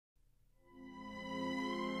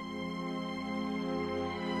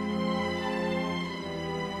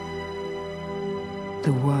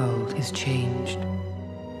The world is changed.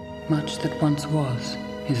 Much that once was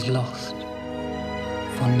is lost.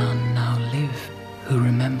 For none now live who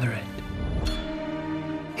remember it.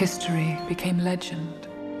 History became legend.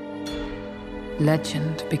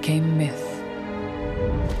 Legend became myth.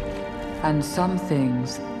 And some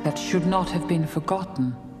things that should not have been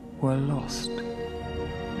forgotten were lost.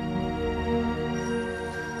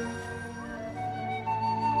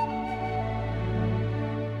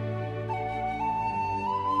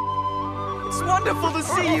 It's wonderful to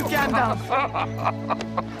see you, Gandalf!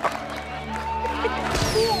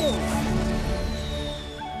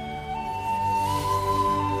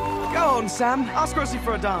 Go on, Sam. Ask Rosie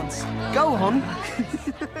for a dance. Go on.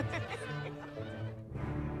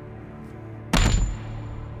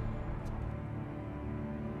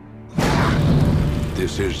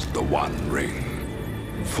 This is the One Ring,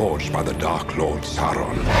 forged by the Dark Lord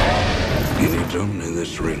Sauron. He needs only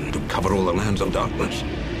this ring to cover all the lands of darkness.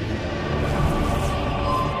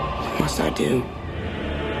 What must I do?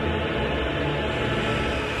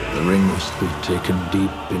 The ring must be taken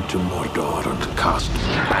deep into Mordor and cast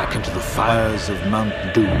back into the fires of Mount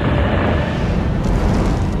Doom.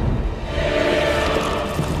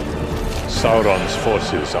 Sauron's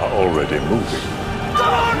forces are already moving.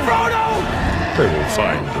 Come on, Frodo! They will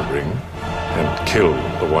find the ring and kill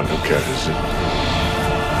the one who carries it.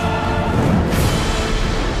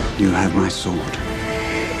 You have my sword.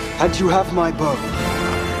 And you have my bow.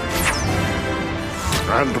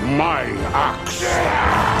 And my axe.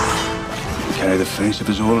 Carry the face of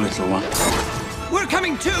us all, little one. We're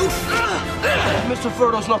coming too! Mr.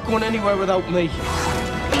 Frodo's not going anywhere without me.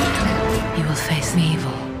 You will face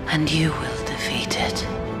evil, and you will defeat it.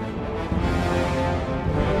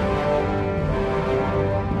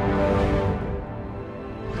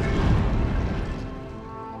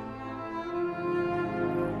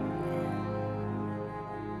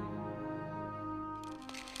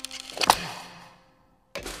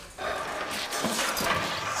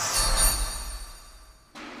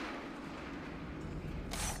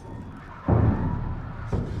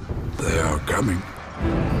 They are coming.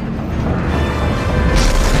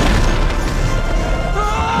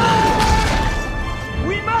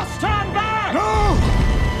 We must turn back! No!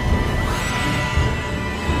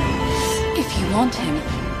 If you want him,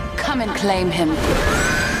 come and claim him.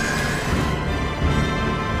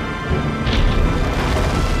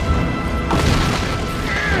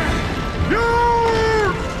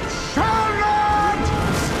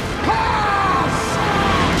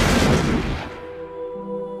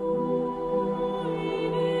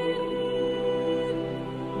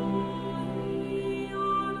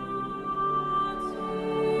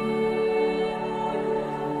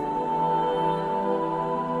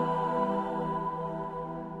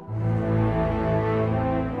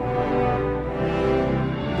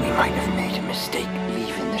 We might have made a mistake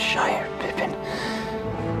leaving the Shire, Pippin.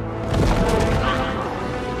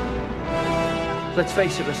 Let's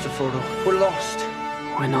face it, Mr. Frodo. We're lost.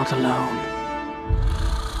 We're not alone.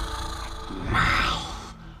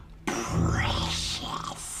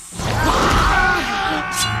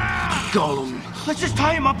 Gollum. Let's just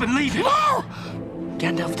tie him up and leave him. No!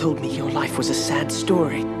 Gandalf told me your life was a sad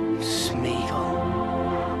story. Smeagol.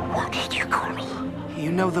 What did you call me?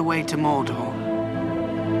 You know the way to Mordor.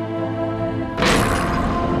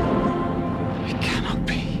 It cannot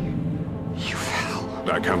be. You fell.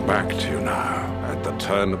 I come back to you now, at the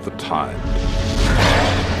turn of the tide.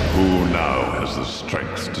 Who now has the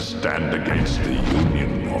strength to stand against the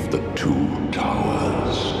union of the two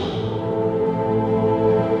towers?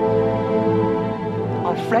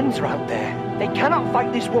 Our friends are out there. They cannot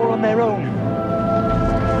fight this war on their own.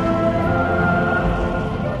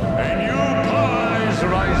 A new power is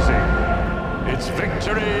rising. Its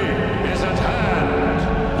victory is at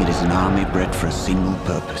hand. It is an army bred for a single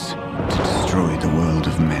purpose. To destroy the world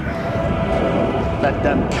of men. Let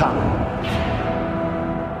them come.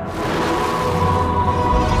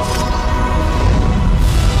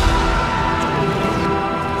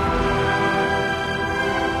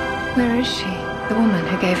 Where is she? The woman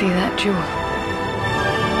who gave you that jewel.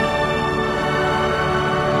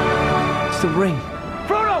 It's the ring.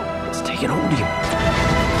 Frodo! It's taken hold of you.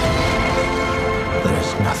 There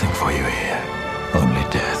is nothing for you here. Only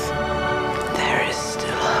death. There is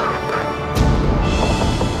still hope.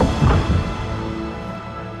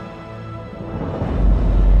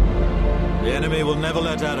 The enemy will never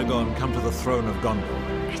let Aragorn come to the throne of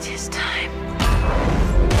Gondor. It is time.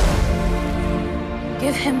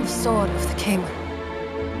 Give him the sword of the king.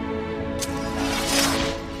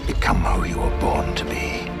 Become who you were born to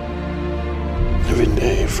be. Every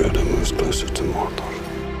day, Frodo moves closer to Mordor.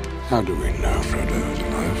 How do we know Frodo is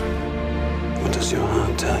alive? What does your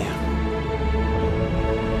heart tell you?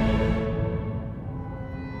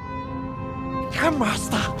 Come,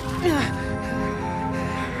 Master.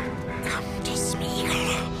 Come to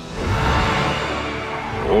Smeagol.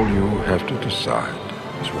 All you have to decide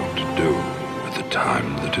is what to do with the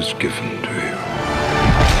time that is given to you.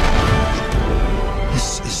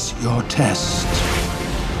 This is your test.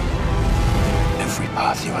 Every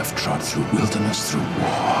path you have trod through wilderness, through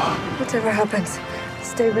war, Whatever happens,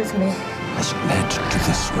 stay with me. has led to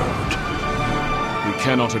this road. We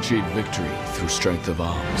cannot achieve victory through strength of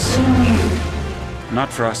arms.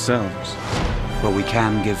 Not for ourselves, but we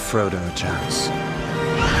can give Frodo a chance.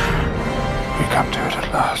 We come to it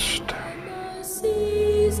at last.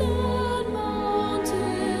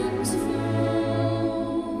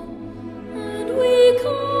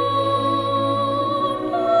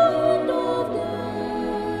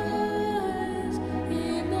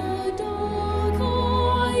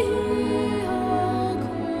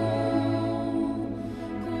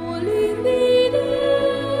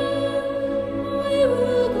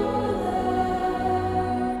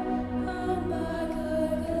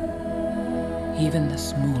 Even the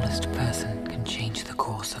smallest person can change the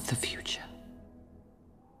course of the future.